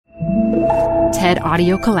TED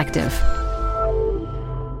Audio Collective.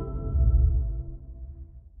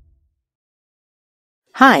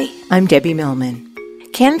 Hi, I'm Debbie Millman.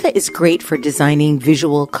 Canva is great for designing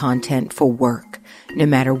visual content for work, no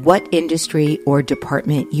matter what industry or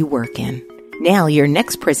department you work in. Now your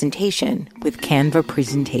next presentation with Canva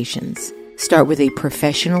Presentations. Start with a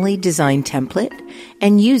professionally designed template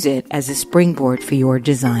and use it as a springboard for your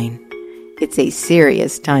design. It's a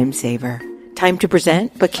serious time saver. Time to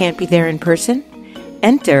present but can't be there in person?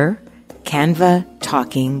 Enter Canva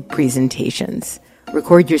Talking Presentations.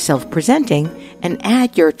 Record yourself presenting and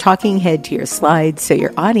add your talking head to your slides so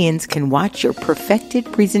your audience can watch your perfected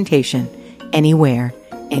presentation anywhere,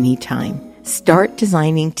 anytime. Start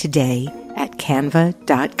designing today at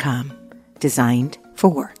canva.com. Designed for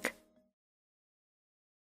work.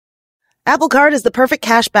 Apple Card is the perfect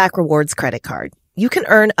cashback rewards credit card. You can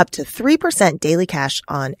earn up to 3% daily cash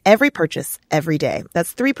on every purchase every day.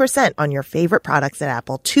 That's 3% on your favorite products at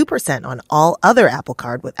Apple, 2% on all other Apple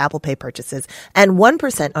Card with Apple Pay purchases, and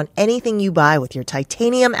 1% on anything you buy with your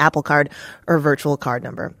titanium Apple Card or virtual card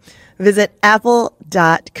number. Visit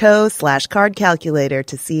apple.co/card calculator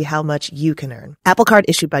to see how much you can earn. Apple Card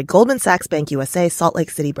issued by Goldman Sachs Bank USA, Salt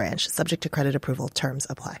Lake City branch. Subject to credit approval. Terms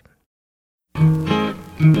apply.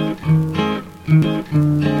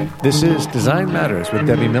 This is Design Matters with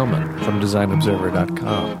Debbie Millman from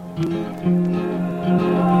DesignObserver.com.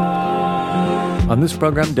 On this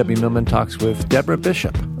program, Debbie Millman talks with Deborah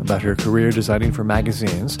Bishop about her career designing for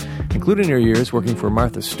magazines, including her years working for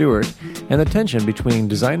Martha Stewart, and the tension between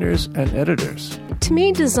designers and editors. To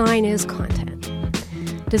me, design is content.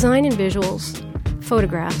 Design and visuals,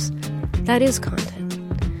 photographs, that is content.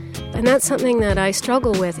 And that's something that I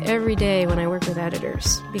struggle with every day when I work with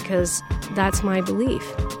editors, because that's my belief.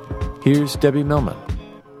 Here's Debbie Millman.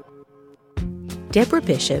 Deborah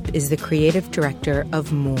Bishop is the creative director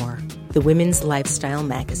of More, the women's lifestyle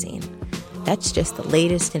magazine. That's just the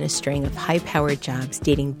latest in a string of high-powered jobs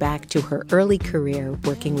dating back to her early career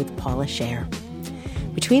working with Paula Scher.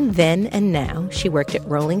 Between then and now, she worked at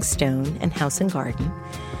Rolling Stone and House & Garden.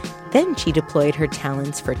 Then she deployed her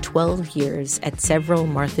talents for 12 years at several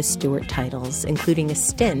Martha Stewart titles, including a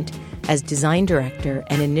stint as design director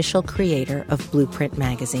and initial creator of Blueprint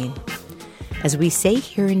magazine. As we say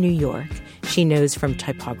here in New York, she knows from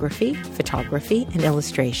typography, photography, and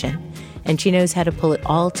illustration, and she knows how to pull it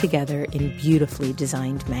all together in beautifully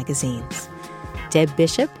designed magazines. Deb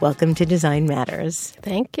Bishop, welcome to Design Matters.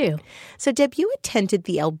 Thank you. So, Deb, you attended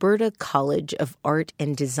the Alberta College of Art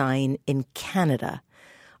and Design in Canada.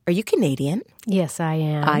 Are you Canadian? Yes, I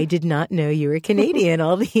am. I did not know you were Canadian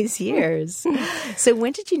all these years. So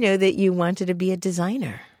when did you know that you wanted to be a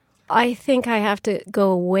designer? I think I have to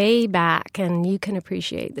go way back, and you can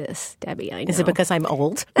appreciate this, Debbie, I know. Is it because I'm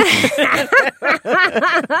old?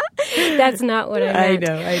 That's not what I meant.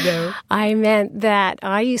 I know. I meant that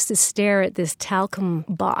I used to stare at this talcum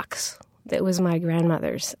box that was my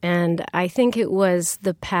grandmother's. And I think it was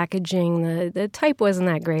the packaging. The type wasn't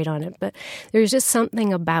that great on it, but there was just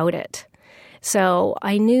something about it. So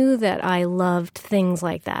I knew that I loved things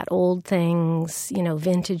like that, old things,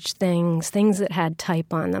 vintage things that had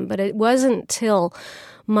type on them. But it wasn't till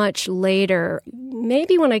much later,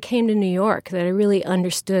 maybe when I came to New York, that I really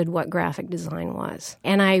understood what graphic design was.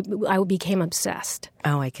 And I became obsessed.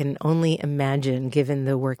 Oh, I can only imagine, given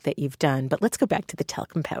the work that you've done. But let's go back to the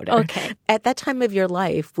talcum powder. Okay. At that time of your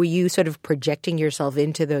life, were you sort of projecting yourself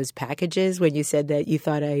into those packages when you said that you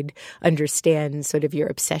thought I'd understand sort of your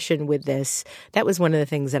obsession with this? That was one of the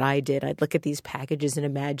things that I did. I'd look at these packages and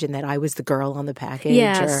imagine that I was the girl on the package.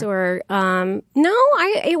 Yes,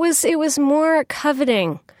 it was more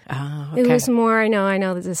coveting. Oh, okay. It was more, I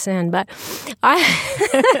know this is sin, but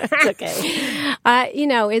It's okay.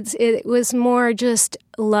 It was more just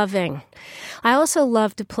loving. I also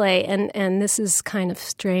love to play, and this is kind of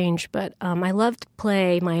strange, but I love to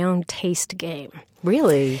play my own taste game.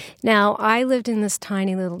 Really? Now, I lived in this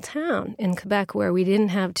tiny little town in Quebec where we didn't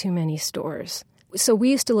have too many stores. So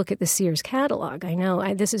we used to look at the Sears catalog. I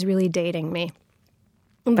know, this is really dating me.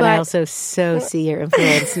 But I also so see your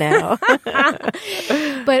influence now.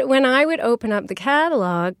 But when I would open up the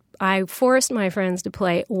catalog, I forced my friends to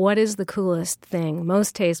play what is the coolest thing,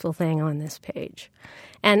 most tasteful thing on this page.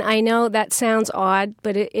 And I know that sounds odd,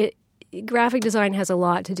 but graphic design has a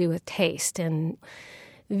lot to do with taste and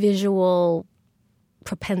visual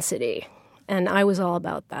propensity. And I was all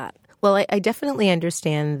about that. Well, I definitely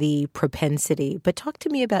understand the propensity, but talk to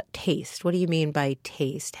me about taste. What do you mean by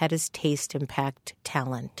taste? How does taste impact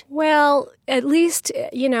talent? Well, at least,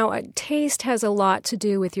 taste has a lot to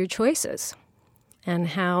do with your choices and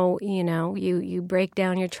how, you break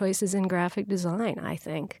down your choices in graphic design, I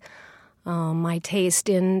think. my taste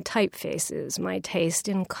in typefaces, my taste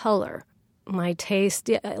in color, my taste,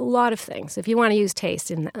 a lot of things, if you want to use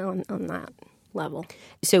taste on that level.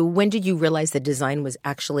 So when did you realize that design was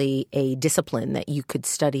actually a discipline that you could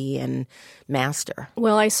study and master?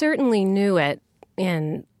 Well, I certainly knew it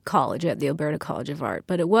in college at the Alberta College of Art,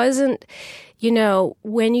 but it wasn't,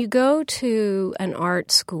 when you go to an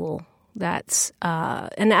art school, that's,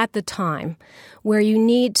 and at the time, where you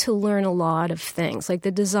need to learn a lot of things, like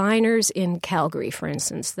the designers in Calgary, for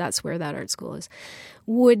instance, that's where that art school is,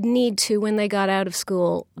 would need to, when they got out of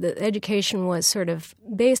school, the education was sort of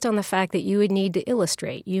based on the fact that you would need to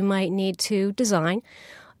illustrate. You might need to design.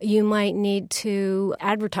 You might need to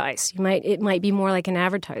advertise. It might be more like an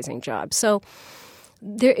advertising job. So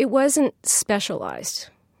it wasn't specialized.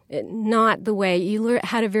 Not the way you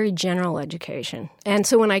had a very general education. And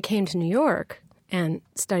so when I came to New York and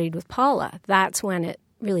studied with Paula, that's when it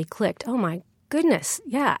really clicked. Oh my goodness,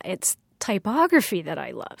 yeah, it's typography that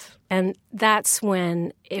I love. And that's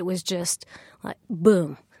when it was just like,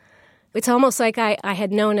 boom. It's almost like I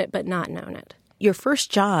had known it but not known it. Your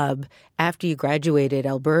first job after you graduated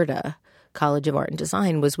Alberta College of Art and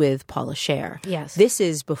Design was with Paula Scher. Yes. This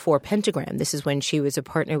is before Pentagram. This is when she was a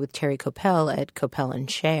partner with Terry Coppell at Coppell and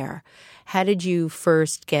Scher. How did you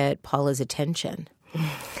first get Paula's attention?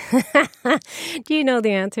 Do you know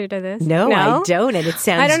the answer to this? No, I don't, and it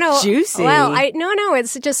sounds I don't know. Juicy. Well, no,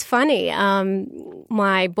 it's just funny.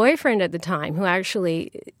 My boyfriend at the time, who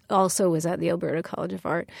actually also was at the Alberta College of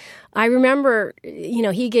Art, I remember,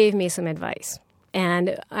 he gave me some advice.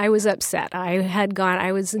 And I was upset.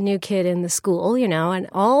 I was a new kid in the school, and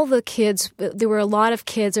all the kids, there were a lot of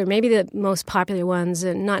kids, or maybe the most popular ones,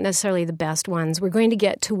 and not necessarily the best ones, were going to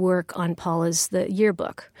get to work on the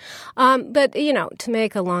yearbook. But, to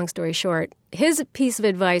make a long story short, his piece of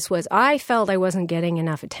advice was I felt I wasn't getting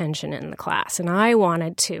enough attention in the class, and I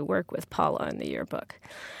wanted to work with Paula in the yearbook.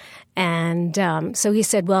 And so he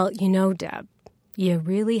said, well, Deb, you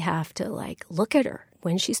really have to, look at her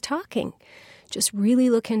when she's talking. Just really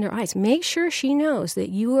look into her eyes. Make sure she knows that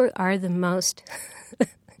you are the most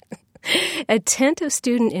attentive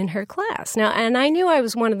student in her class. Now, and I knew I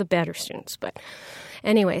was one of the better students, but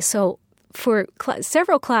anyway, so for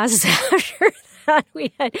several classes after that,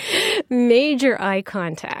 we had major eye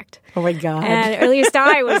contact. Oh, my God. And at least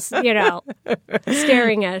I was,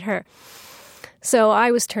 staring at her. So I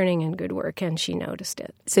was turning in good work, and she noticed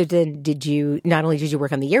it. So then not only did you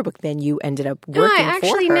work on the yearbook, then you ended up working for her? No, I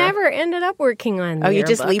actually never ended up working on the yearbook. Oh, you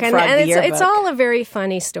just leapfrogged the yearbook. It's all a very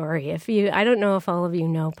funny story. I don't know if all of you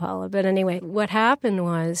know Paula, but anyway, what happened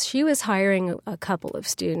was she was hiring a couple of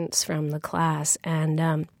students from the class,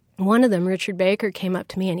 and one of them, Richard Baker, came up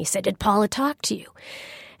to me and he said, "Did Paula talk to you?"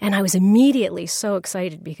 And I was immediately so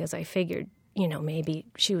excited because I figured, maybe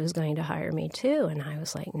she was going to hire me too. And I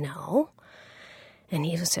was like, "No." And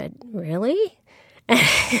he said, "Really?"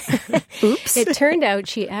 Oops. It turned out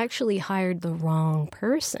she actually hired the wrong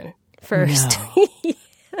person first. No.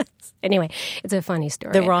 Yes. Anyway, it's a funny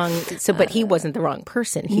story. But he wasn't the wrong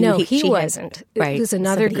person. He wasn't. Right, it was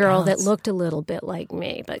another girl else that looked a little bit like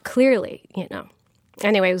me, but clearly,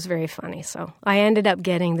 Anyway, it was very funny. So I ended up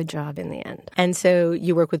getting the job in the end. And so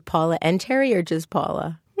you work with Paula and Terry, or just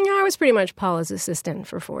Paula? No, I was pretty much Paula's assistant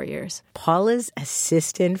for 4 years. Paula's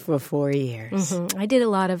assistant for 4 years. Mm-hmm. I did a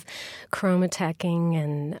lot of chromateching,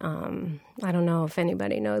 and I don't know if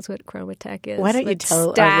anybody knows what chromatech is. Why don't you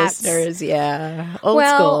tell our listeners? Yeah, old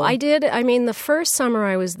school. I did. I mean, the first summer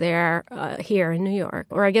I was there here in New York,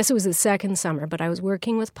 or I guess it was the second summer, but I was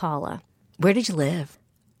working with Paula. Where did you live?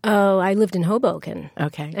 Oh, I lived in Hoboken.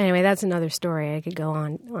 Okay. Anyway, that's another story I could go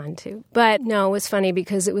on to. But no, it was funny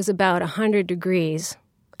because it was about 100 degrees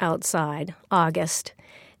outside, August,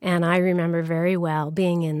 and I remember very well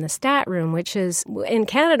being in the stat room, which is, in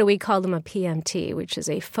Canada we call them a PMT, which is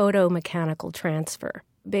a photomechanical transfer.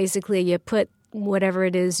 Basically, you put whatever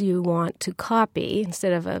it is you want to copy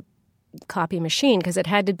instead of a copy machine, because it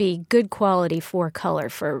had to be good quality 4-color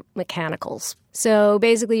for mechanicals. So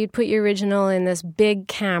basically, you'd put your original in this big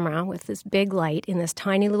camera with this big light in this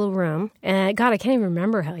tiny little room. And God, I can't even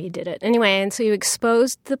remember how you did it. Anyway, and so you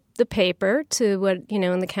exposed the paper to what,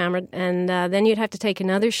 in the camera, and then you'd have to take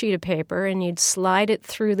another sheet of paper and you'd slide it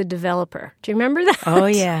through the developer. Do you remember that? Oh,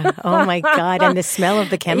 yeah. Oh, my God. And the smell of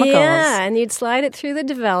the chemicals. Yeah, and you'd slide it through the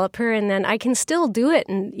developer, and then I can still do it,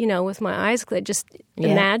 and with my eyes closed, just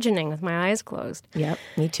imagining with my eyes closed. Yep,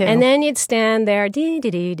 me too. And then you'd stand there, and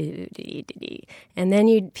then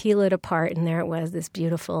you'd peel it apart, and there it was, this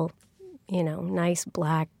beautiful, nice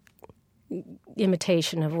black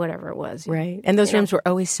imitation of whatever it was. Right. And those rooms were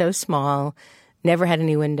always so small. Never had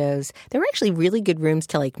any windows. They were actually really good rooms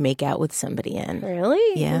to like make out with somebody in.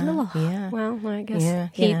 Really? Yeah. Oh, Yeah. Well, I guess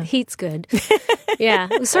Yeah. heat's good. Yeah.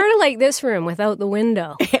 It was sort of like this room without the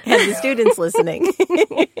window. And the students listening.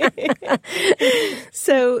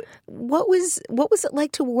 So what was it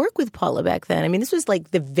like to work with Paula back then? I mean, this was like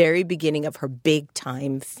the very beginning of her big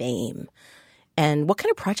time fame. And what kind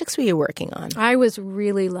of projects were you working on? I was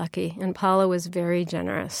really lucky, and Paula was very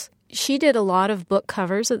generous. She did a lot of book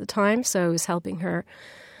covers at the time, so I was helping her.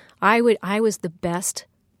 I was the best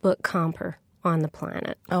book comper on the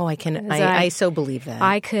planet. Oh, I so believe that.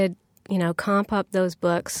 I could, comp up those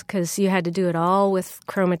books because you had to do it all with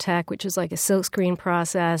Chromatech, which is like a silkscreen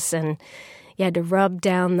process, and you had to rub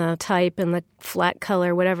down the type and the flat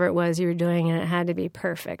color, whatever it was you were doing, and it had to be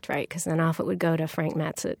perfect, right? Because then off it would go to Frank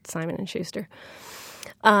Metz at Simon & Schuster.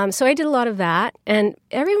 So I did a lot of that, and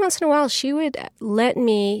every once in a while she would let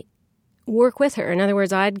me work with her. In other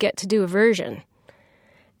words, I'd get to do a version.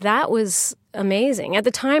 That was amazing. At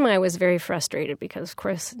the time, I was very frustrated because, of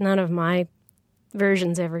course, none of my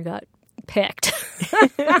versions ever got picked.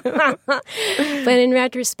 But in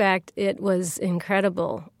retrospect, it was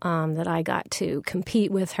incredible that I got to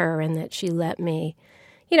compete with her and that she let me.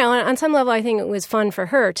 On some level, I think it was fun for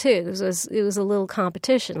her, too. It was a little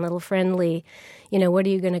competition, a little friendly, what are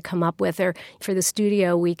you going to come up with? Or for the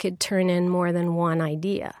studio, we could turn in more than one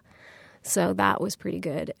idea. So that was pretty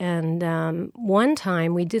good. And one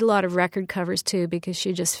time we did a lot of record covers, too, because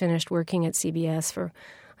she just finished working at CBS for,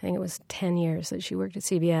 I think it was 10 years that she worked at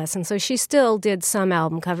CBS. And so she still did some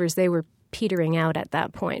album covers. They were petering out at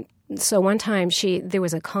that point. So one time there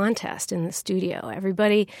was a contest in the studio.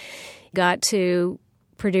 Everybody got to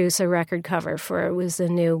produce a record cover it was a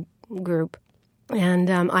new group. And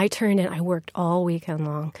I worked all weekend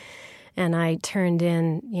long. And I turned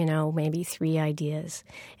in, maybe 3 ideas.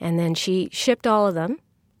 And then she shipped all of them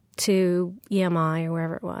to EMI or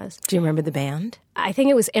wherever it was. Do you remember the band? I think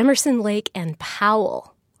it was Emerson, Lake and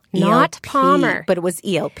Powell, not ELP, Palmer. But it was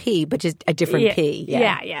ELP, but just a different P.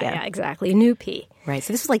 Yeah, exactly. A new P. Right.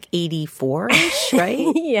 So this was like 84-ish, right?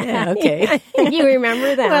 Yeah. Okay. You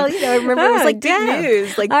remember that? Well, I remember it was like big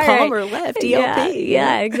news, like all Palmer left, ELP.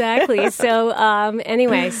 Yeah, exactly. So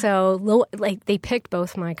anyway, they picked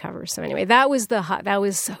both my covers. So anyway, I was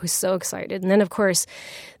so excited. And then, of course,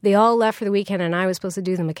 they all left for the weekend, and I was supposed to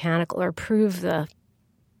do the mechanical or prove the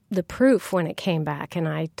proof when it came back, and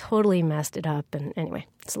I totally messed it up. And anyway,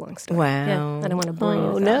 it's a long story. Wow. Yeah, I don't want to bore you.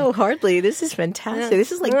 Oh, with no, that. hardly. This is fantastic.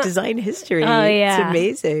 This is like design history. Oh, yeah. It's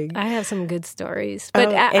amazing. I have some good stories. But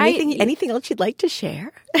anything else you'd like to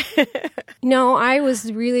share? No, I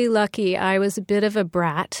was really lucky. I was a bit of a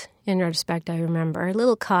brat, in retrospect, I remember. A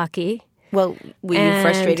little cocky. Well, were you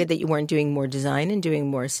frustrated that you weren't doing more design and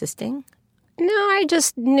doing more assisting? No, I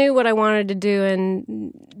just knew what I wanted to do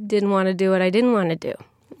and didn't want to do what I didn't want to do.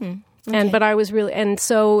 Okay. But I was really, and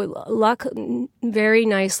so very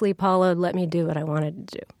nicely, Paula let me do what I wanted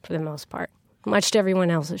to do for the most part, much to everyone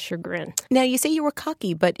else's chagrin. Now, you say you were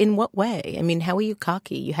cocky, but in what way? I mean, how were you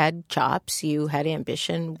cocky? You had chops, you had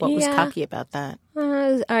ambition. What was cocky about that?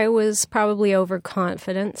 I was probably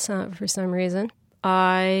overconfident for some reason.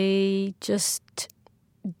 I just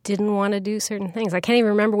didn't want to do certain things. I can't even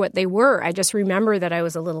remember what they were. I just remember that I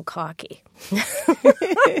was a little cocky.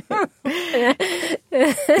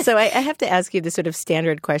 So I have to ask you this sort of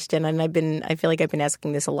standard question, and I feel like I've been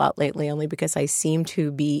asking this a lot lately only because I seem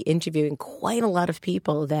to be interviewing quite a lot of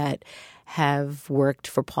people that have worked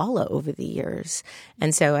for Paula over the years.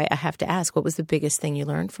 And so I have to ask, what was the biggest thing you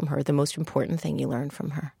learned from her, the most important thing you learned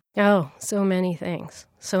from her? Oh, so many things.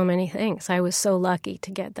 So many things. I was so lucky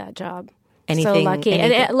to get that job. Anything, so lucky.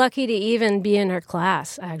 And lucky to even be in her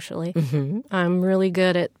class, actually. Mm-hmm. I'm really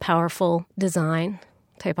good at powerful design,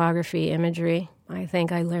 typography, imagery. I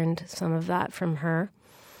think I learned some of that from her.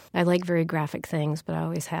 I like very graphic things, but I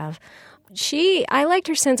always have. I liked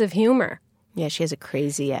her sense of humor. Yeah, she has a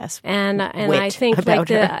crazy ass and I think like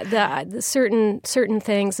the certain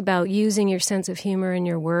things about using your sense of humor in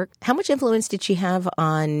your work. How much influence did she have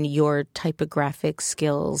on your typographic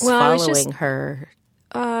skills following her?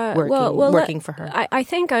 Working for her. I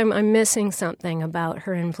think I'm missing something about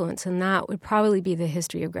her influence, and that would probably be the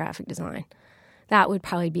history of graphic design. That would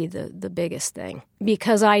probably be the biggest thing,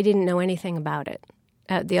 because I didn't know anything about it.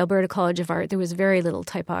 At the Alberta College of Art, there was very little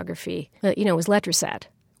typography. It was Letraset.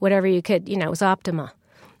 Whatever you could, it was Optima.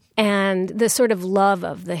 And the sort of love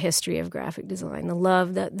of the history of graphic design, the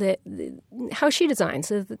love that how she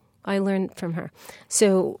designs, I learned from her.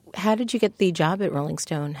 So how did you get the job at Rolling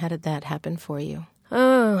Stone? How did that happen for you?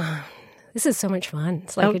 Oh, This is so much fun.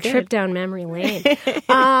 It's like a good. trip down memory lane.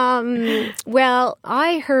 Well,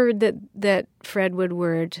 I heard that Fred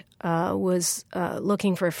Woodward was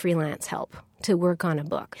looking for freelance help to work on a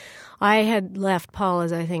book. I had left Paul,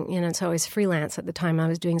 as I think, so I was freelance at the time. I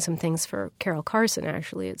was doing some things for Carol Carson,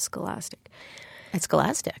 actually, at Scholastic. At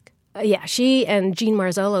Scholastic? Yeah, she and Jean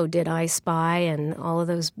Marzolo did I Spy and all of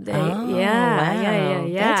those. Wow. Yeah.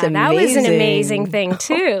 That's amazing. That was an amazing thing,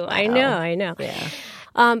 too. I know. Yeah.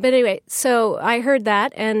 But anyway, so I heard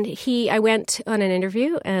that, and I went on an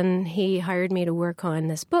interview, and he hired me to work on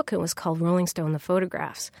this book. It was called Rolling Stone, The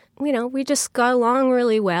Photographs. We just got along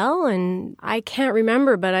really well, and I can't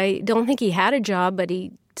remember, but I don't think he had a job, but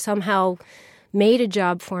he somehow made a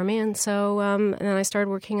job for me. And so and then I started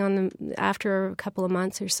working on them after a couple of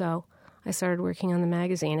months or so. I started working on the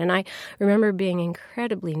magazine. And I remember being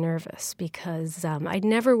incredibly nervous because I'd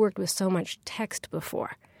never worked with so much text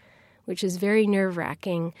before, which is very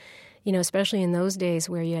nerve-wracking, especially in those days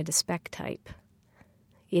where you had to spec type.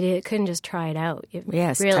 You couldn't just try it out.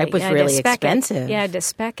 Type was really expensive. You had to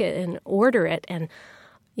spec it and order it, and,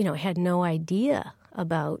 I had no idea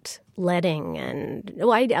about leading and,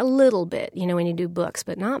 a little bit, when you do books,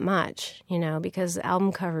 but not much, because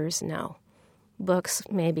album covers, no. Books,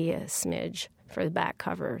 maybe a smidge for the back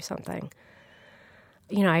cover or something.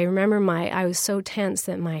 I remember I was so tense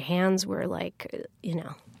that my hands were like,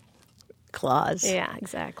 Claws. Yeah,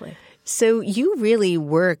 exactly. So you really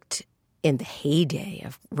worked in the heyday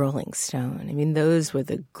of Rolling Stone. I mean, those were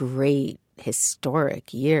the great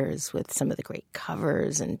historic years with some of the great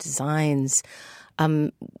covers and designs.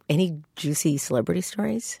 Any juicy celebrity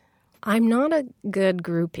stories? I'm not a good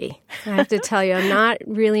groupie. I have to tell you, I'm not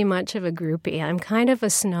really much of a groupie. I'm kind of a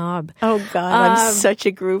snob. Oh, God, I'm such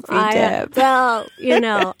a groupie, Deb. Well,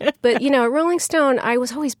 but, at Rolling Stone, I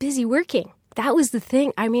was always busy working. That was the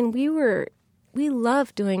thing. I mean, we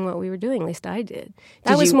loved doing what we were doing, at least I did.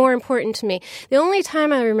 That was more important to me. The only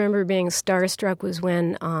time I remember being starstruck was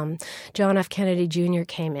when John F. Kennedy Jr.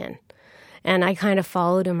 came in. And I kind of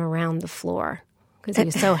followed him around the floor because he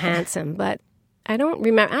was so handsome. But I don't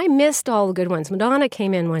remember. I missed all the good ones. Madonna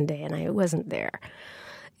came in one day and I wasn't there.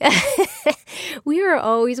 We were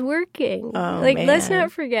always working. Oh, man. Let's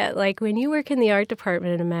not forget, when you work in the art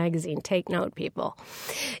department in a magazine, take note, people.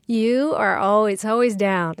 You are always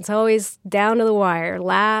down. It's always down to the wire.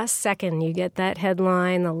 Last second, you get that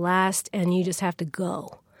headline, and you just have to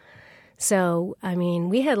go. So,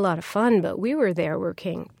 we had a lot of fun, but we were there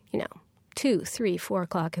working, 2, 3, 4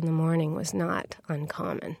 o'clock in the morning was not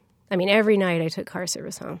uncommon. Every night I took car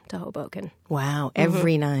service home to Hoboken. Wow,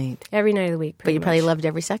 every night. Every night of the week. But you probably loved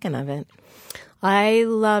every second of it. I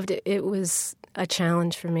loved it. It was a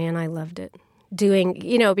challenge for me, and I loved it. Doing,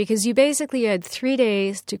 because you basically had 3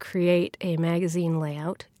 days to create a magazine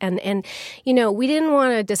layout. And we didn't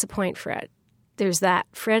want to disappoint Fred. There's that.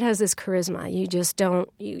 Fred has this charisma. You just don't,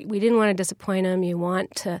 we didn't want to disappoint him. You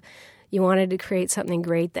wanted to create something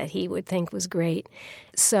great that he would think was great.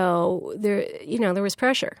 So there was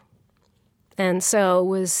pressure. And so it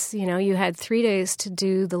was, you had 3 days to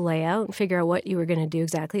do the layout and figure out what you were going to do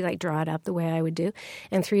exactly, draw it up the way I would do,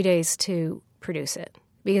 and 3 days to produce it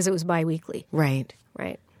because it was biweekly. Right.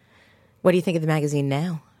 Right. What do you think of the magazine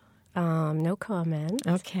now? No comment.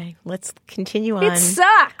 Okay, let's continue on. It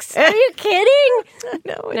sucks. Are you kidding?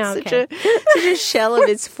 No, it's such a shell of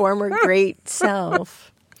its former great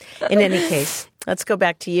self. In any case, let's go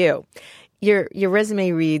back to you. Your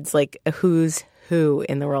resume reads like a who's who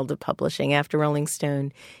in the world of publishing. After Rolling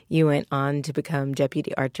Stone, you went on to become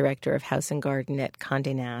deputy art director of House and Garden at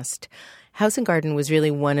Condé Nast. House and Garden was really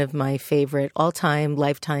one of my favorite, all-time,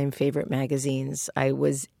 lifetime favorite magazines. I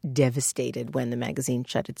was devastated when the magazine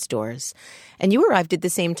shut its doors. And you arrived at the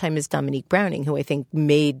same time as Dominique Browning, who I think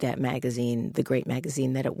made that magazine the great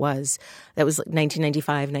magazine that it was. That was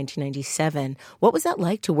 1995, 1997. What was that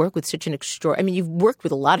like to work with such an you've worked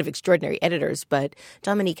with a lot of extraordinary editors, but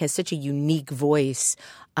Dominique has such a unique voice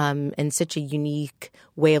and such a unique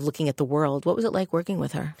way of looking at the world. What was it like working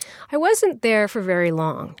with her? I wasn't there for very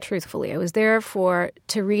long, truthfully. I was there to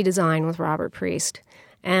redesign with Robert Priest.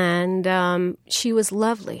 And she was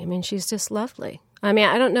lovely. She's just lovely. I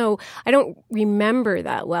don't know. I don't remember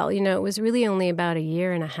that well. It was really only about a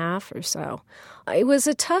year and a half or so. It was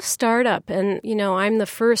a tough startup. And, I'm the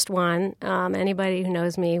first one. Anybody who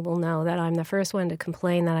knows me will know that I'm the first one to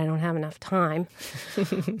complain that I don't have enough time.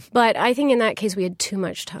 But I think in that case we had too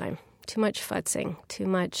much time, too much futzing, too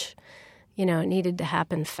much, it needed to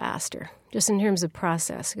happen faster, just in terms of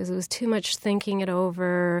process, because it was too much thinking it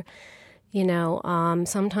over.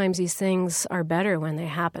 Sometimes these things are better when they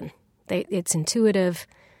happen. It's intuitive,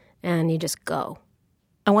 and you just go.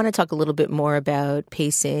 I want to talk a little bit more about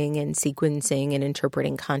pacing and sequencing and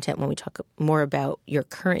interpreting content when we talk more about your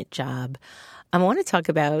current job. I want to talk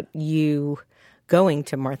about you going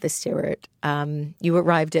to Martha Stewart. You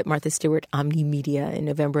arrived at Martha Stewart Omnimedia in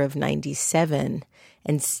November of 97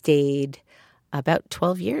 and stayed about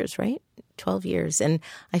 12 years, right? 12 years. And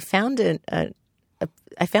I found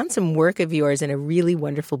I found some work of yours in a really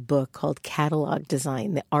wonderful book called Catalog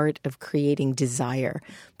Design, The Art of Creating Desire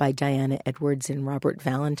by Diana Edwards and Robert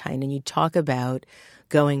Valentine. And you talk about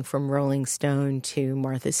going from Rolling Stone to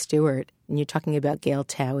Martha Stewart. And you're talking about Gail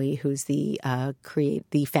Towie, who's the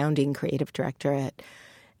founding creative director at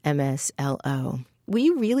MSLO. Were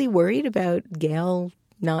you really worried about Gail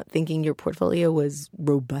not thinking your portfolio was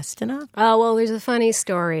robust enough? Oh, well, there's a funny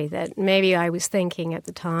story that maybe I was thinking at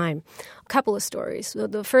the time. A couple of stories.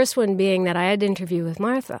 The first one being that I had an interview with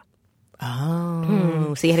Martha.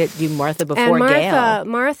 Oh, so you had to do Martha before Gail.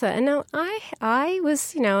 Martha. And now I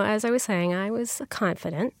was, as I was saying, I was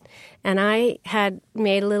confident. And I had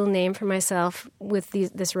made a little name for myself with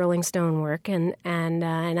this Rolling Stone work and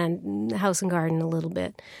House and Garden a little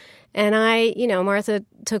bit. And Martha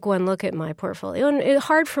took one look at my portfolio. And it's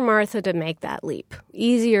hard for Martha to make that leap.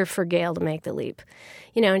 Easier for Gail to make the leap.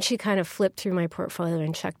 And she kind of flipped through my portfolio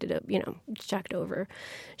and checked it up, checked over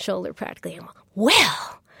shoulder practically. And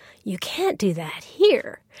well, you can't do that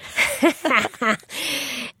here.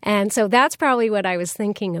 And so that's probably what I was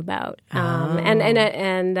thinking about.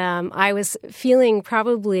 And I was feeling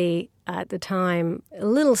probably at the time a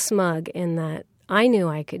little smug in that I knew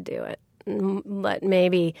I could do it. But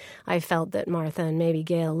maybe I felt that Martha and maybe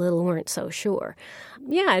Gail Little weren't so sure.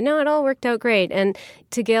 Yeah, no, it all worked out great. And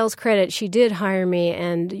to Gail's credit, she did hire me,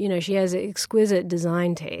 and, she has exquisite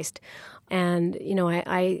design taste. And,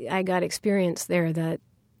 I got experience there that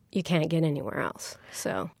you can't get anywhere else.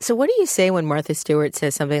 So what do you say when Martha Stewart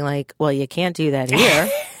says something like, well, you can't do that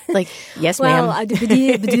here? Like, yes, ma'am.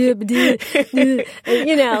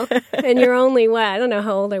 And you're only, I don't know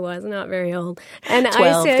how old I was, not very old. And 12,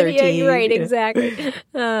 I said, 13. Yeah, right, exactly.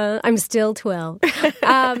 I'm still 12.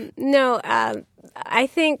 I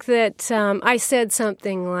think that I said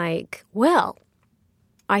something like, well,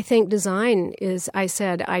 I think design is, I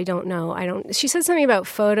said, I don't know. She said something about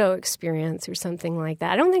photo experience or something like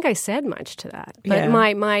that. I don't think I said much to that. But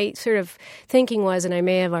my sort of thinking was, and I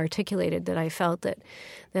may have articulated that I felt that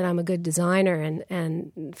I'm a good designer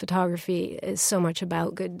and photography is so much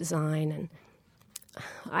about good design. And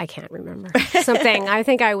I can't remember. Something. I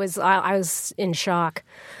think I was in shock.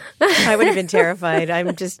 I would have been terrified. I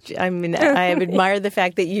admire the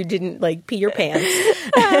fact that you didn't pee your pants.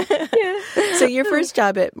 So your first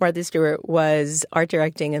job at Martha Stewart was art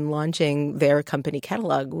directing and launching their company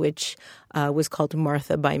catalog, which was called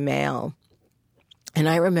Martha by Mail. And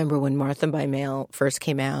I remember when Martha by Mail first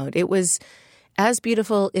came out, it was as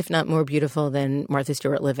beautiful, if not more beautiful, than Martha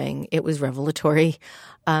Stewart Living. It was revelatory.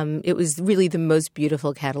 It was really the most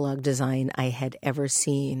beautiful catalog design I had ever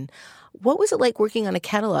seen. What was it like working on a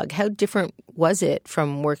catalog? How different was it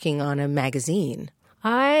from working on a magazine?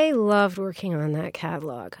 I loved working on that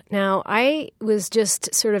catalog. Now, I was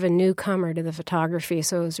just sort of a newcomer to the photography,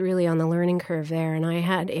 so I was really on the learning curve there, and I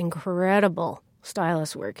had incredible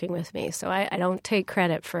stylists working with me. So I don't take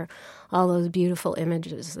credit for all those beautiful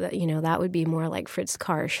images. That would be more like Fritz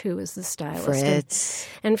Karsch, who was the stylist. Fritz.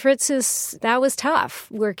 And that was tough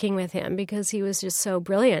working with him because he was just so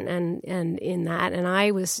brilliant and in that, and I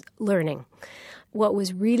was learning. What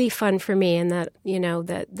was really fun for me, and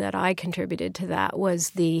that I contributed to that, was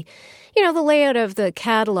the layout of the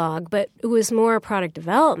catalog, but it was more product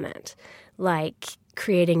development, like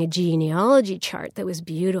creating a genealogy chart that was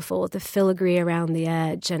beautiful with the filigree around the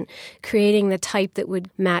edge, and creating the type that would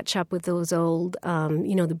match up with those old,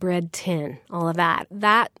 the bread tin, all of that.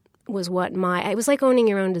 That was it was like owning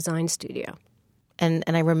your own design studio. And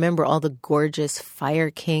I remember all the gorgeous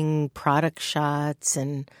Fire King product shots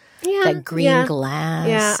and that green glass.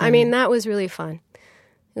 Yeah, I mean, that was really fun.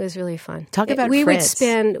 It was really fun. Talk about Fritz.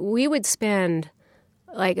 We would spend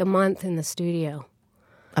like a month in the studio.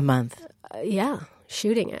 A month?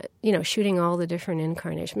 Shooting it. Shooting all the different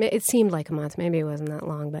incarnations. It seemed like a month. Maybe it wasn't that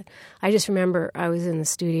long, but I just remember I was in the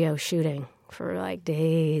studio shooting for like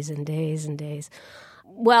days and days and days.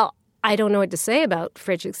 Well, I don't know what to say about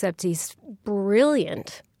Fritz except he's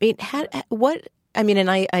brilliant. I've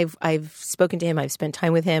spoken to him. I've spent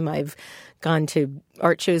time with him. I've gone to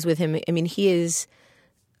art shows with him. I mean, he is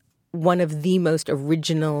one of the most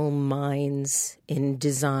original minds in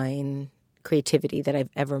design creativity that I've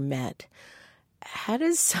ever met. How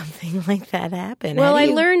does something like that happen? Well, I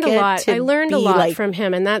learned a lot. I learned a lot like... from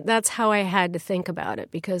him, and that's how I had to think about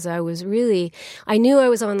it, because I knew I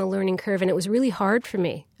was on the learning curve, and it was really hard for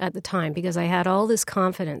me at the time because I had all this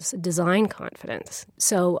confidence, design confidence.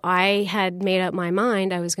 So I had made up my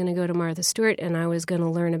mind I was going to go to Martha Stewart and I was going to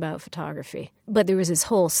learn about photography. But there was this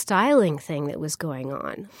whole styling thing that was going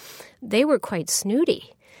on. They were quite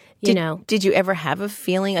snooty. Did you ever have a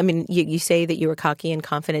feeling? I mean, you say that you were cocky and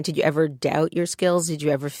confident. Did you ever doubt your skills? Did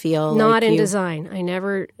you ever feel Not in design. I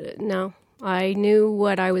never, no. I knew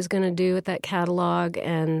what I was going to do with that catalog,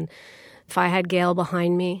 and if I had Gail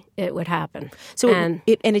behind me, it would happen. So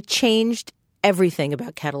it changed everything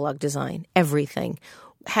about catalog design, everything.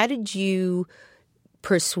 How did you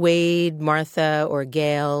persuade Martha or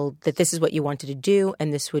Gail that this is what you wanted to do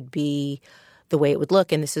and this would be the way it would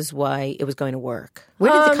look, and this is why it was going to work? Where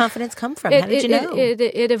did the confidence come from? How did you know?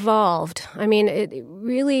 It evolved. I mean, it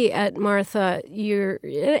really, at Martha,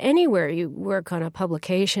 anywhere you work on a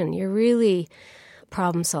publication, you're really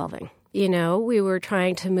problem solving. We were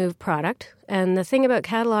trying to move product, and the thing about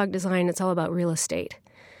catalog design, it's all about real estate.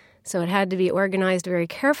 So it had to be organized very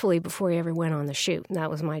carefully before you ever went on the shoot, and that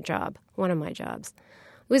was my job, one of my jobs.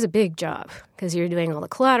 It was a big job because you're doing all the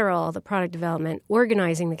collateral, all the product development,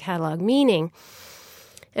 organizing the catalog, meaning,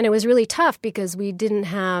 and it was really tough because we didn't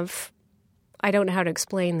have, I don't know how to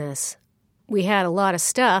explain this. We had a lot of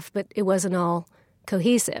stuff, but it wasn't all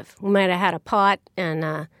cohesive. We might have had a pot and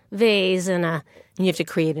a vase and a... And you have to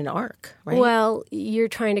create an arc, right? Well, you're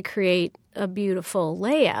trying to create a beautiful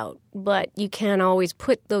layout, but you can't always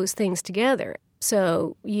put those things together.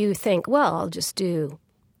 So you think, well, I'll just do...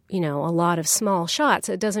 a lot of small shots.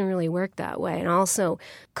 It doesn't really work that way. And also,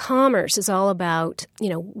 commerce is all about,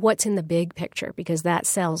 what's in the big picture, because that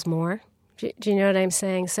sells more. Do you know what I'm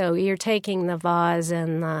saying? So you're taking the vase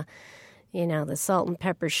and the, the salt and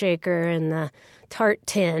pepper shaker and the tart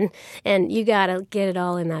tin, and you got to get it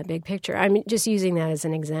all in that big picture. I'm just using that as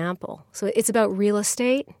an example. So it's about real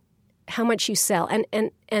estate, how much you sell.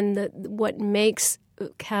 And what makes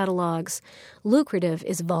catalogs lucrative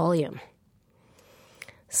is volume.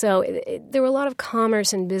 So there were a lot of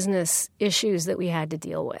commerce and business issues that we had to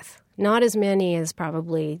deal with. Not as many as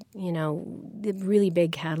probably, the really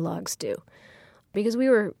big catalogs do. Because we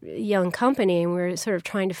were a young company and we were sort of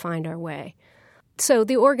trying to find our way. So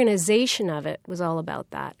the organization of it was all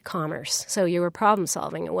about that, commerce. So you were problem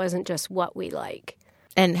solving. It wasn't just what we like.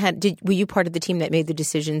 And were you part of the team that made the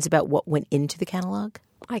decisions about what went into the catalog?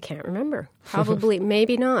 I can't remember. Probably,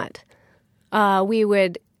 maybe not. We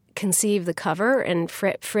would conceive the cover, and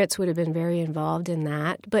Fritz would have been very involved in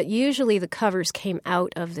that. But usually the covers came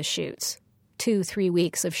out of the shoots, 2-3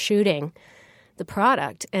 weeks of shooting the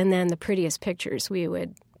product, and then the prettiest pictures we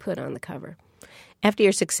would put on the cover. After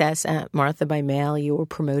your success at Martha by Mail, you were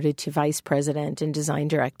promoted to vice president and design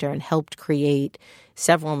director and helped create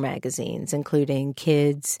several magazines, including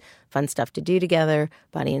Kids, Fun Stuff to Do Together,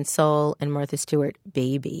 Body and Soul, and Martha Stewart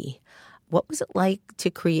Baby. What was it like to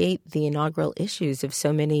create the inaugural issues of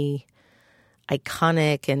so many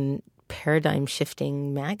iconic and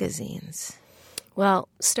paradigm-shifting magazines? Well,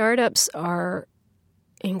 startups are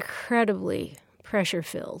incredibly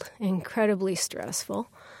pressure-filled, incredibly stressful,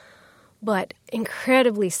 but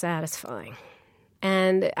incredibly satisfying.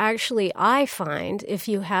 And actually, I find if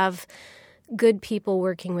you have good people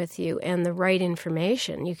working with you and the right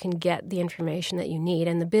information, you can get the information that you need,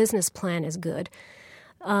 and the business plan is good.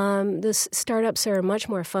 The startups are much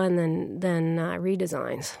more fun than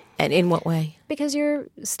redesigns. And in what way? Because you're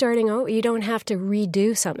starting out. You don't have to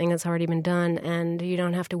redo something that's already been done, and you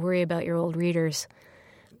don't have to worry about your old readers.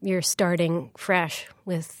 You're starting fresh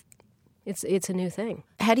with it's a new thing.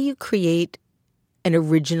 How do you create an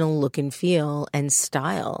original look and feel and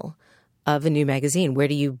style of a new magazine? Where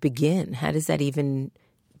do you begin? How does that even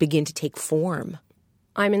begin to take form?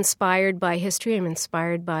 I'm inspired by history. I'm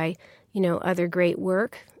inspired by other great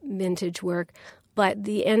work, vintage work, but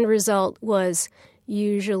the end result was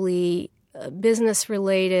usually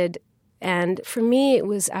business-related, and for me it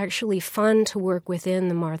was actually fun to work within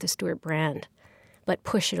the Martha Stewart brand, but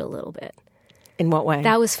push it a little bit. In what way?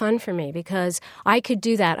 That was fun for me because I could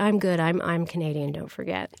do that. I'm good. I'm Canadian, don't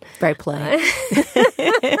forget. Very polite.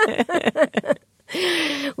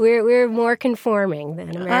 We're more conforming than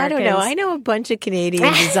Americans. I don't know. I know a bunch of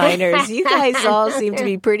Canadian designers. You guys all seem to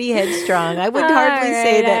be pretty headstrong. I would hardly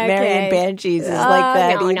say that Marian Banshees is like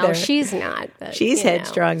that either. No, she's not. But, she's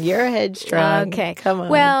headstrong. You're headstrong. Okay. Come on.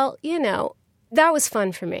 Well, that was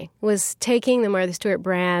fun for me, was taking the Martha Stewart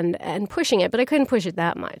brand and pushing it, but I couldn't push it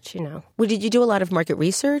that much, Well, did you do a lot of market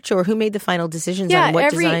research, or who made the final decisions on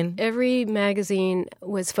what design? Every magazine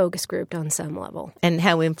was focus grouped on some level. And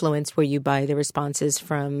how influenced were you by the responses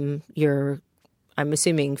from your, I'm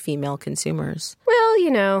assuming, female consumers? Well,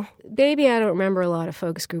 Baby, I don't remember a lot of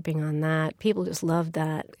focus grouping on that. People just loved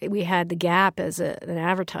that. We had the Gap as an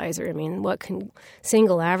advertiser. I mean,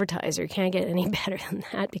 single advertiser can't get any better than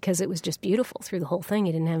that because it was just beautiful through the whole thing.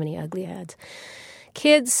 You didn't have any ugly ads.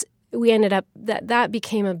 Kids, we ended up, that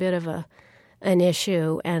became a bit of an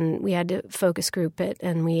issue, and we had to focus group it,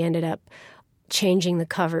 and we ended up changing the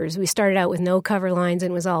covers. We started out with no cover lines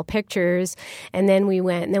and it was all pictures, and then we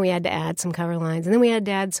had to add some cover lines, and then we had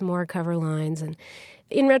to add some more cover lines. And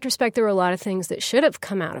in retrospect, there were a lot of things that should have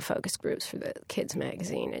come out of focus groups for the kids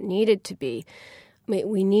magazine. It needed to be,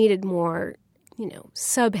 we needed more,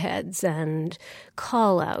 subheads and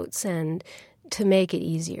call-outs and to make it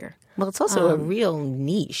easier. Well, it's also a real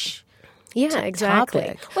niche. Yeah, exactly.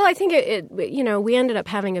 Topic. Well, I think we ended up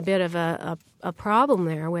having a bit of a problem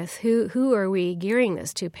there with who are we gearing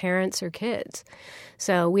this to, parents or kids?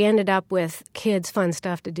 So we ended up with kids' fun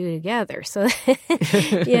stuff to do together. So,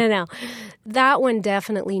 that one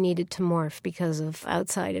definitely needed to morph because of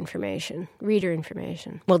outside information, reader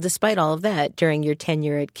information. Well, despite all of that, during your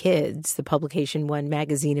tenure at Kids, the publication won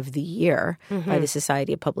Magazine of the Year by the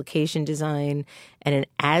Society of Publication Design and an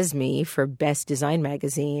ASME for Best Design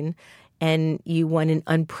Magazine. And you won an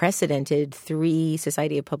unprecedented 3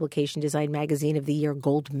 Society of Publication Design Magazine of the Year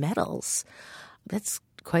gold medals. That's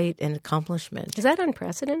quite an accomplishment. Is that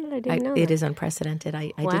unprecedented? I didn't know that. It is unprecedented.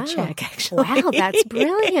 I did check, actually. Wow, that's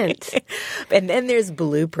brilliant. And then there's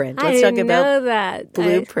Blueprint. Let's talk about that.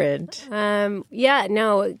 Blueprint.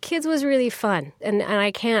 Kids was really fun. And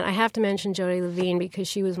I have to mention Jody Levine because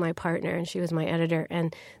she was my partner and she was my editor,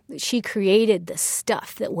 and she created the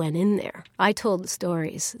stuff that went in there. I told the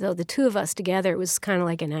stories. So the two of us together, it was kind of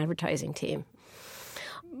like an advertising team.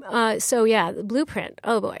 The Blueprint.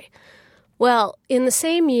 Oh, boy. Well, in the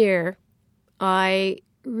same year, I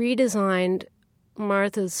redesigned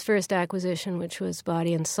Martha's first acquisition, which was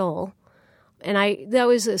Body and Soul. And that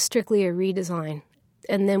was strictly a redesign.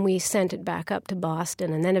 And then we sent it back up to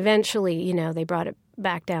Boston. And then eventually, they brought it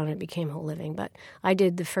back down and it became Whole Living. But I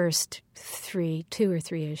did the first 2 or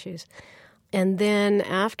 3 issues. And then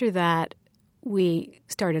after that, we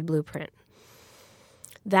started Blueprint.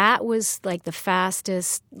 That was like the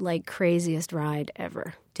fastest, craziest ride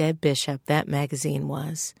ever. Deb Bishop, that magazine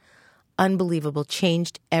was unbelievable,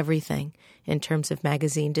 changed everything in terms of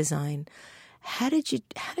magazine design. How did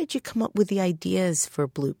you come up with the ideas for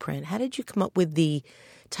Blueprint? How did you come up with the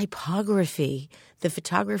typography, the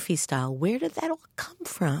photography style? Where did that all come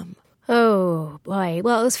from? Oh, boy.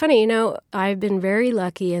 Well, it was funny. I've been very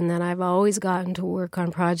lucky in that I've always gotten to work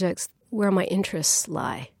on projects where my interests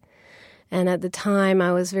lie. And at the time,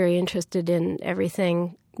 I was very interested in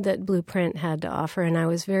everything that Blueprint had to offer, and I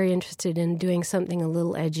was very interested in doing something a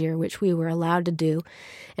little edgier, which we were allowed to do.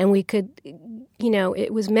 And we could,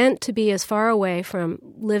 it was meant to be as far away from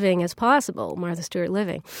Living as possible, Martha Stewart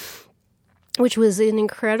Living, which was an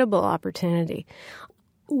incredible opportunity.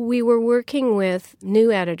 We were working with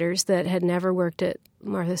new editors that had never worked at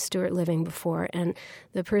Martha Stewart Living before, and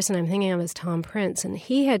the person I'm thinking of is Tom Prince, and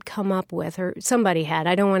he had come up with, or somebody had,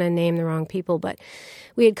 I don't want to name the wrong people, but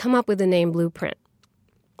we had come up with the name Blueprint,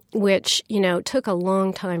 which, took a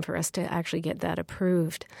long time for us to actually get that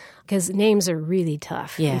approved, because names are really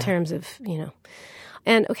tough in terms of,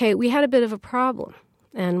 And, okay, we had a bit of a problem.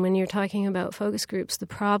 And when you're talking about focus groups, the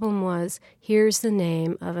problem was, here's the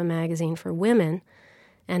name of a magazine for women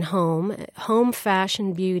and home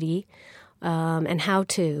fashion, beauty, and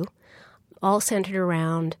how-to, all centered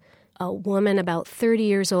around a woman about 30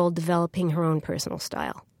 years old developing her own personal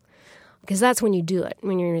style. Because that's when you do it.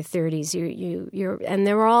 When you're in your 30s, you're and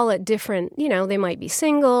they're all at different, they might be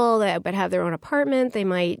single, but have their own apartment. They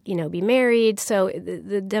might, be married. So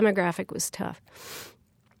the demographic was tough.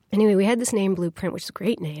 Anyway, we had this name Blueprint, which is a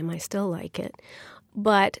great name. I still like it.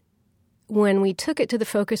 But when we took it to the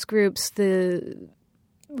focus groups, the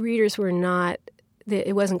readers were not,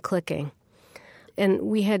 it wasn't clicking. And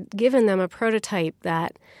we had given them a prototype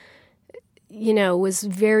that, was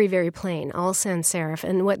very, very plain, all sans serif.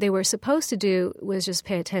 And what they were supposed to do was just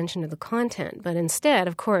pay attention to the content. But instead,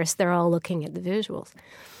 of course, they're all looking at the visuals.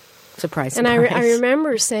 Surprise, and surprise. I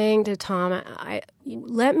remember saying to Tom,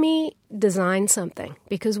 let me design something,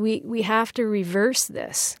 because we have to reverse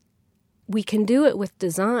this. We can do it with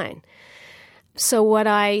design. So what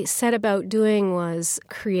I set about doing was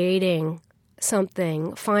creating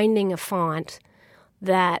something, finding a font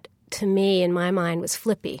that to me, in my mind, was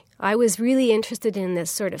flippy. I was really interested in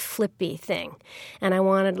this sort of flippy thing. And I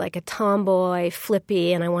wanted like a tomboy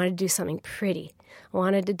flippy, and I wanted to do something pretty. I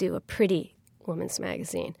wanted to do a pretty women's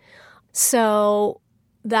magazine. So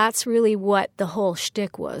that's really what the whole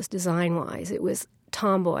shtick was, design-wise. It was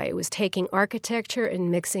tomboy. It was taking architecture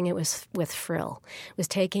and mixing it with frill. It was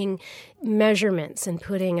taking measurements and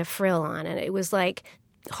putting a frill on it. It was like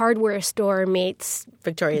hardware store meets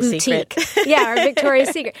Victoria's boutique. Secret. Yeah, or Victoria's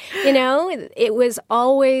Secret. You know, it was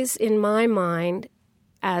always in my mind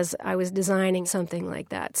as I was designing something like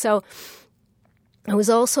that. So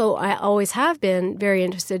I always have been very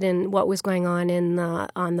interested in what was going on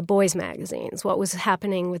on the boys' magazines, what was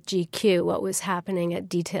happening with GQ, what was happening at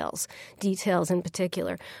Details in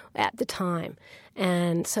particular at the time.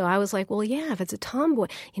 And so I was like, well, yeah, if it's a tomboy,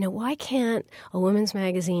 why can't a women's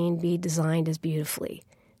magazine be designed as beautifully,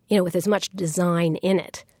 with as much design in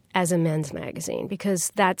it as a men's magazine?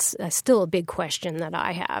 Because that's still a big question that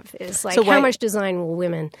I have, is like, how much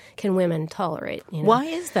design can women tolerate? Why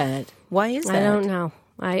is that? I don't know.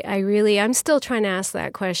 I'm still trying to ask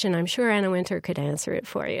that question. I'm sure Anna Wintour could answer it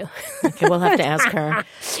for you. Okay, we'll have to ask her.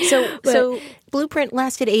 So Blueprint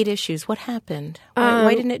lasted 8 issues. What happened?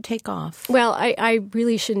 Why didn't it take off? Well, I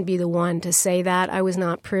really shouldn't be the one to say that. I was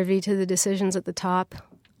not privy to the decisions at the top.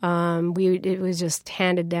 It was just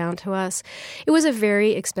handed down to us. It was a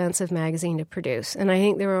very expensive magazine to produce, and I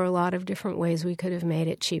think there were a lot of different ways we could have made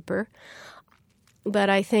it cheaper.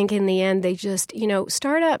 But I think in the end, they just,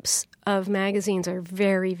 startups of magazines are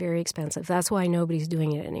very, very expensive. That's why nobody's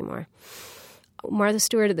doing it anymore. Martha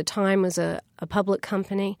Stewart at the time was a public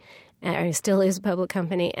company, and still is a public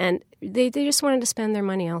company, and they just wanted to spend their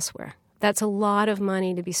money elsewhere. That's a lot of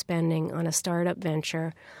money to be spending on a startup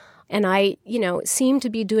venture. And I, seemed to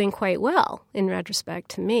be doing quite well, in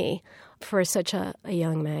retrospect, to me, for such a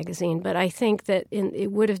young magazine. But I think that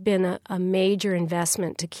it would have been a major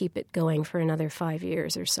investment to keep it going for another 5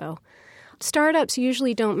 years or so. Startups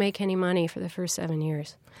usually don't make any money for the first 7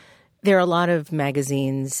 years. There are a lot of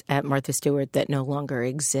magazines at Martha Stewart that no longer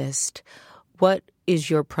exist. What is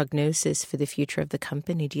your prognosis for the future of the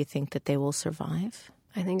company? Do you think that they will survive?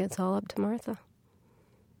 I think it's all up to Martha.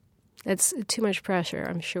 It's too much pressure,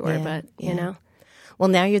 I'm sure, but, Well,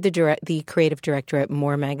 now you're the creative director at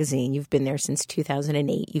More Magazine. You've been there since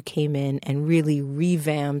 2008. You came in and really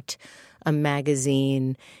revamped a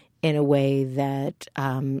magazine in a way that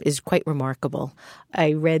is quite remarkable.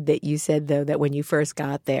 I read that you said, though, that when you first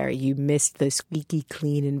got there, you missed the squeaky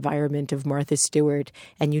clean environment of Martha Stewart,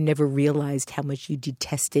 and you never realized how much you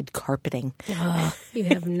detested carpeting. Oh, you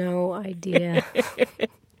have no idea.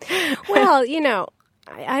 Well,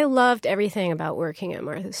 I loved everything about working at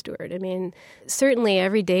Martha Stewart. I mean, certainly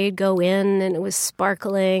every day you'd go in and it was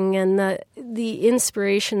sparkling, and the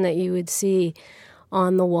inspiration that you would see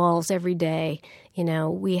on the walls every day.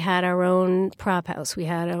 We had our own prop house. We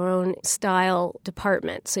had our own style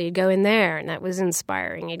department. So you'd go in there, and that was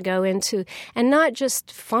inspiring. You'd go into, and not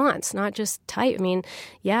just fonts, not just type.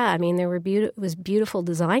 There was beautiful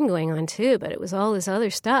design going on too, but it was all this other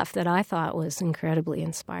stuff that I thought was incredibly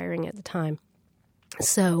inspiring at the time.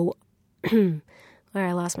 So,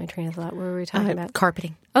 I lost my train of thought. What were we talking about?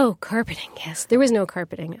 Carpeting. Oh, carpeting, yes. There was no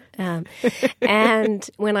carpeting. And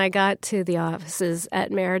when I got to the offices at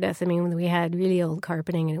Meredith, we had really old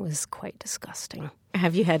carpeting, and it was quite disgusting.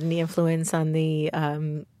 Have you had any influence on the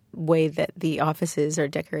way that the offices are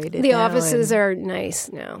decorated? The offices are nice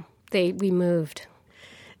now. We moved.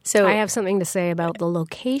 So I have something to say about the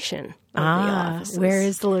location of the offices. Where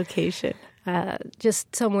is the location?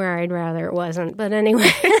 Just somewhere I'd rather it wasn't. But anyway.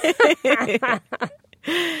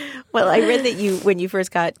 Well, I read that when you first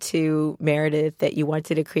got to Meredith, that you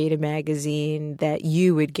wanted to create a magazine that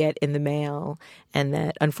you would get in the mail, and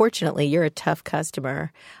that, unfortunately, you're a tough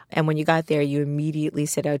customer. And when you got there, you immediately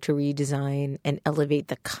set out to redesign and elevate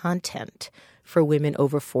the content for women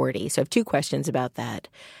over 40. So I have 2 questions about that.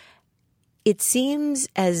 It seems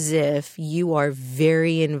as if you are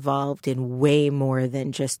very involved in way more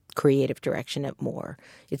than just creative direction at More.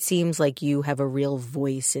 It seems like you have a real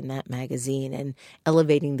voice in that magazine, and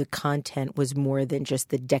elevating the content was more than just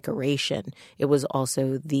the decoration. It was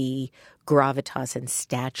also the gravitas and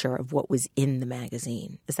stature of what was in the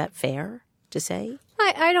magazine. Is that fair to say?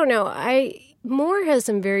 I don't know. More has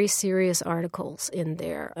some very serious articles in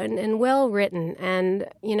there and well written. And,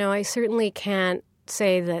 I certainly can't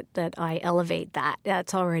say that I elevate that.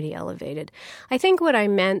 That's already elevated. I think what I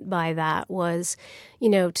meant by that was,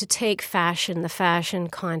 to take the fashion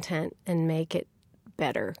content, and make it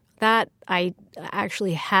better. That I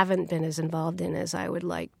actually haven't been as involved in as I would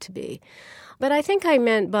like to be. But I think I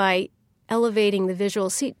meant by elevating the visual.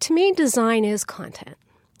 See, to me, design is content.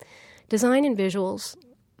 design and visuals,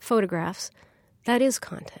 photographs, that is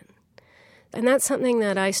content. And that's something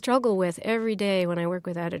that I struggle with every day when I work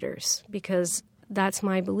with editors, because that's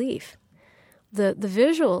my belief. The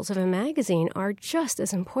visuals of a magazine are just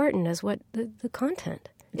as important as what the content.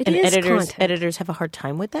 It and is editors have a hard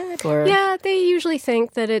time with that? Or? Yeah, they usually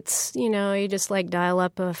think that it's, you just like dial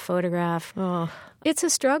up a photograph. Oh. It's a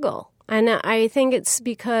struggle. And I think it's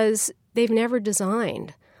because they've never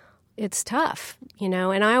designed. It's tough,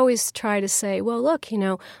 and I always try to say, well, look,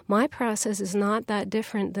 my process is not that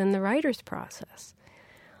different than the writer's process.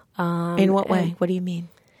 In what way? What do you mean?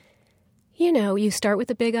 You start with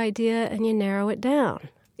a big idea and you narrow it down.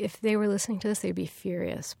 If they were listening to this, they'd be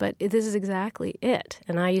furious. But this is exactly it.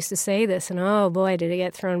 And I used to say this, and oh boy, did it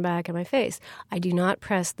get thrown back in my face. I do not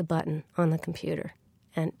press the button on the computer,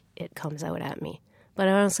 and it comes out at me. But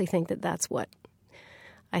I honestly think that's what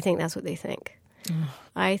they think.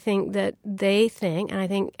 I think that they think, and I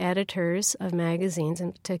think editors of magazines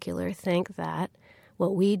in particular think that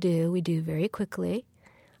what we do very quickly.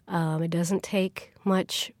 It doesn't take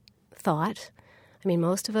much thought. I mean,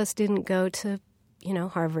 most of us didn't go to,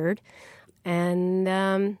 Harvard. And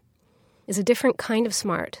it's a different kind of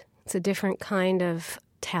smart. It's a different kind of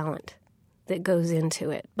talent that goes into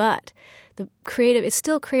it. But it's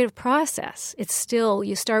still a creative process. It's still,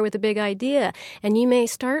 you start with a big idea, and you may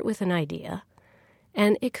start with an idea,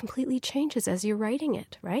 and it completely changes as you're writing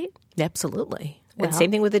it, right? Absolutely. And same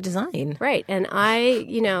thing with the design. Right. And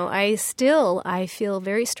I feel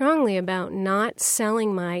very strongly about not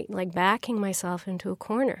backing myself into a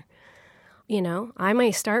corner. I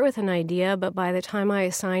may start with an idea, but by the time I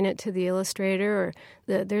assign it to the illustrator,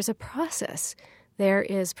 there's a process. There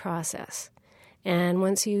is process. And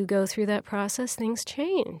once you go through that process, things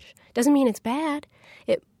change. Doesn't mean it's bad.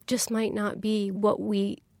 It just might not be what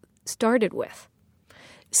we started with.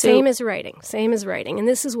 Same as writing. And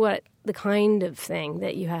this is what the kind of thing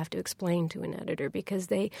that you have to explain to an editor, because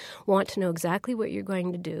they want to know exactly what you're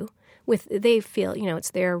going to do. They feel,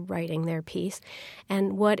 it's their writing, their piece,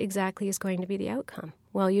 and what exactly is going to be the outcome.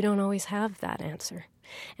 Well, you don't always have that answer.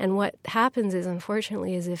 And what happens is,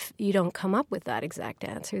 unfortunately, is if you don't come up with that exact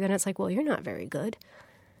answer, then it's like, well, you're not very good.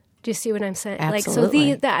 Do you see what I'm saying?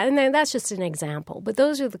 Absolutely. And that's just an example. But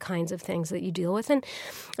those are the kinds of things that you deal with. And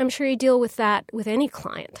I'm sure you deal with that with any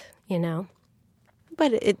client,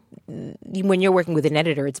 But when you're working with an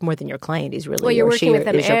editor, it's more than your client is really. Well, you're working with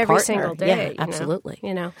them every single day. Yeah, absolutely.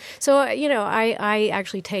 So, I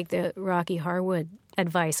actually take the Rocky Harwood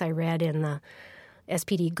advice I read in the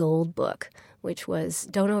SPD Gold book, which was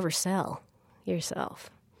don't oversell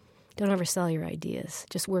yourself. Don't oversell your ideas.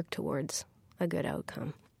 Just work towards a good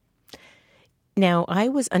outcome. Now, I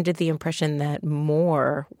was under the impression that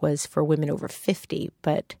more was for women over 50,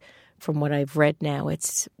 but from what I've read now,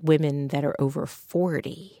 it's women that are over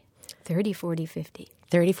 40. 30, 40, 50.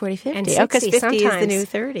 30, 40, 50. And 60 because 50 sometimes. Is the new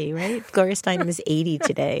 30, right? Gloria Steinem is 80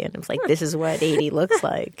 today, and I was like, this is what 80 looks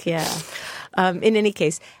like. Yeah. In any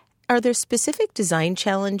case, are there specific design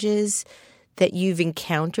challenges that you've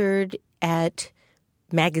encountered at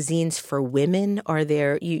magazines for women? Are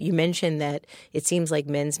there, you mentioned that it seems like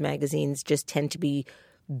men's magazines just tend to be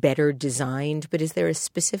better designed, but is there a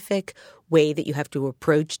specific way that you have to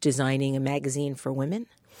approach designing a magazine for women?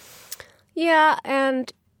 Yeah,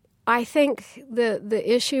 and I think the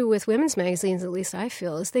issue with women's magazines, at least I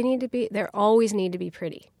feel, is they always need to be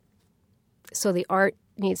pretty. So the art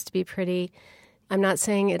needs to be pretty. I'm not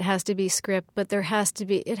saying it has to be script, but it has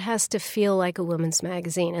to feel like a women's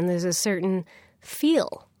magazine, and there's a certain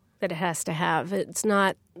feel that it has to have. It's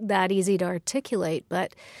not that easy to articulate,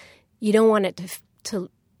 but you don't want it to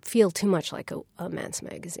feel too much like a men's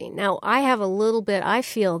magazine. Now, I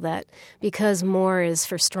feel that because more is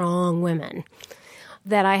for strong women,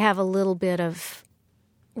 that I have a little bit of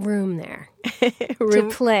room there to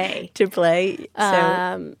play. To play.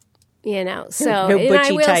 So. So no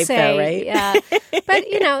butchy I type, say, though, right? Yeah, but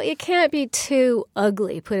it can't be too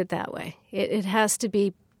ugly. Put it that way. It has to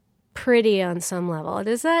be pretty on some level.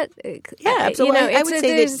 Is that? Yeah, absolutely. I would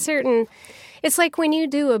say there's certain. It's like when you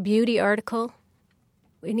do a beauty article,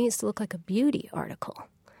 it needs to look like a beauty article.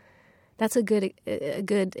 That's a good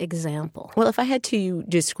example. Well, if I had to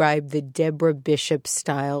describe the Deborah Bishop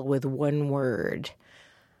style with one word,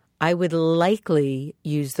 I would likely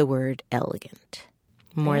use the word elegant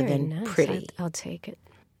more Very than nice. pretty. I'll take it.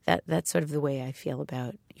 That's sort of the way I feel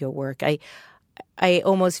about your work. I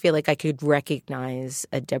almost feel like I could recognize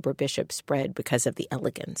a Deborah Bishop spread because of the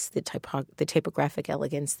elegance, the typographic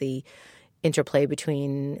elegance, the interplay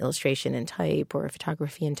between illustration and type or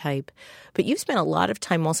photography and type. But you've spent a lot of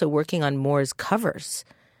time also working on Moore's covers,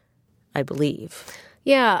 I believe.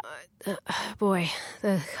 Yeah. Boy,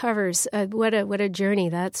 the covers, what a journey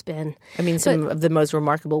that's been. I mean, some of the most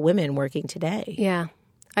remarkable women working today. Yeah.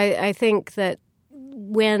 I think that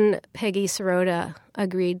when Peggy Sirota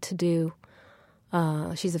agreed to do,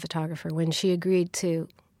 she's a photographer, when she agreed to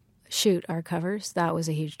shoot our covers, that was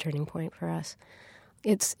a huge turning point for us.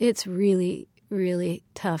 It's really, really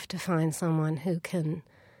tough to find someone who can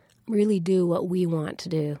really do what we want to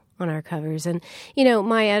do on our covers. And, you know,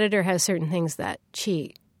 my editor has certain things that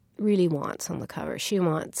she really wants on the cover. She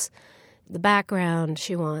wants the background,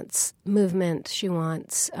 she wants movement, she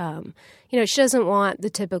wants, she doesn't want the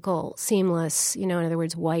typical seamless, in other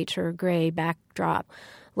words, white or gray backdrop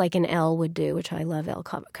like an Elle would do, which I love Elle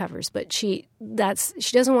covers, but she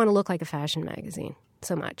doesn't want to look like a fashion magazine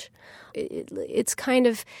so much. It's kind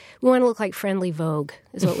of, we want to look like Friendly Vogue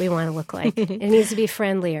is what we want to look like. It needs to be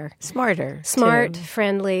friendlier. Smart, too.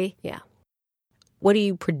 Friendly, yeah. What do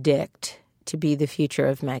you predict to be the future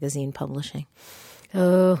of magazine publishing?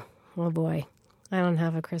 Oh boy. I don't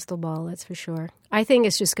have a crystal ball, that's for sure. I think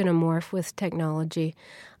it's just going to morph with technology.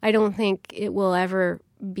 I don't think it will ever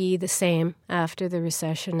be the same after the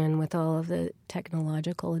recession and with all of the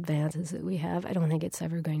technological advances that we have. I don't think it's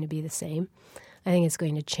ever going to be the same. I think it's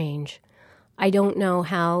going to change. I don't know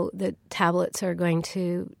how the tablets are going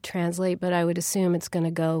to translate, but I would assume it's going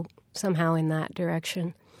to go somehow in that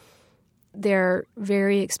direction. They're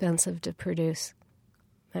very expensive to produce,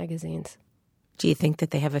 magazines. Do you think that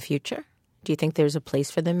they have a future? Do you think there's a place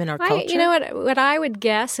for them in our culture? You know what I would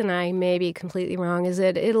guess, and I may be completely wrong, is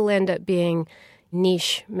that it'll end up being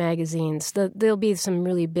niche magazines. There'll be some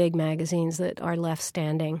really big magazines that are left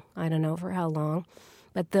standing. I don't know for how long.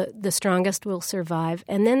 But the strongest will survive.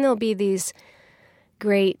 And then there'll be these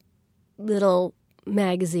great little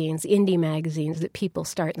magazines, indie magazines that people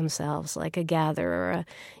start themselves, like a Gather or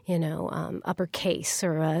Uppercase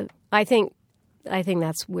or I think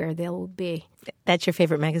that's where they'll be. That's your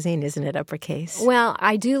favorite magazine, isn't it, Uppercase? Well,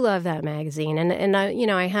 I do love that magazine, and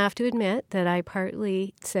I have to admit that I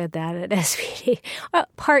partly said that at SVD,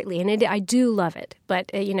 partly, and I do love it.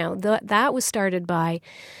 But that was started by,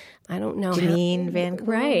 I don't know, Janine Van Cool,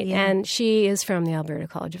 right? Yeah. And she is from the Alberta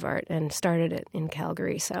College of Art and started it in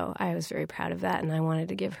Calgary. So I was very proud of that, and I wanted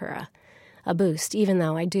to give her a boost. Even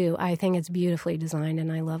though I think it's beautifully designed,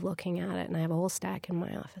 and I love looking at it, and I have a whole stack in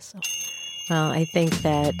my office. So. Well, I think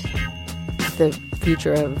that the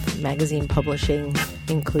future of magazine publishing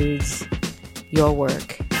includes your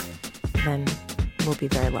work, then we'll be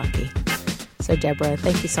very lucky. So, Deborah,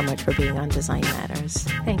 thank you so much for being on Design Matters.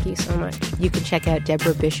 Thank you so much. You can check out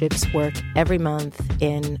Deborah Bishop's work every month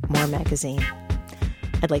in More Magazine.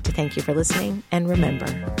 I'd like to thank you for listening, and remember,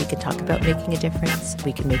 we can talk about making a difference,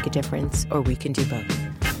 we can make a difference, or we can do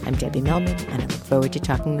both. I'm Debbie Millman, and I look forward to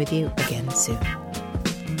talking with you again soon.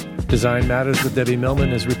 Design Matters with Debbie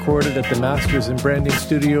Millman is recorded at the Masters in Branding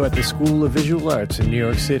Studio at the School of Visual Arts in New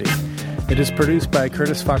York City. It is produced by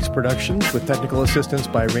Curtis Fox Productions with technical assistance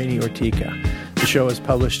by Rainey Ortica. The show is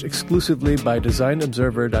published exclusively by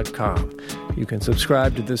DesignObserver.com. You can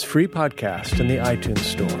subscribe to this free podcast in the iTunes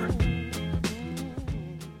Store.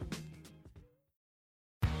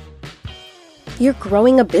 You're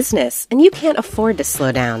growing a business, and you can't afford to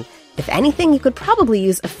slow down. If anything, you could probably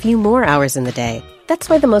use a few more hours in the day. That's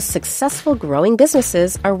why the most successful growing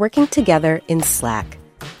businesses are working together in Slack.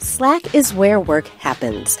 Slack is where work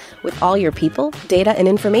happens, with all your people, data, and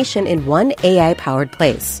information in one AI-powered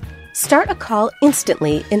place. Start a call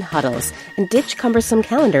instantly in huddles and ditch cumbersome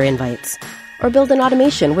calendar invites. Or build an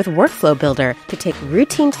automation with Workflow Builder to take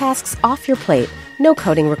routine tasks off your plate, no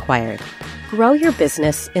coding required. Grow your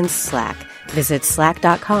business in Slack. Visit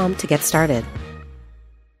slack.com to get started.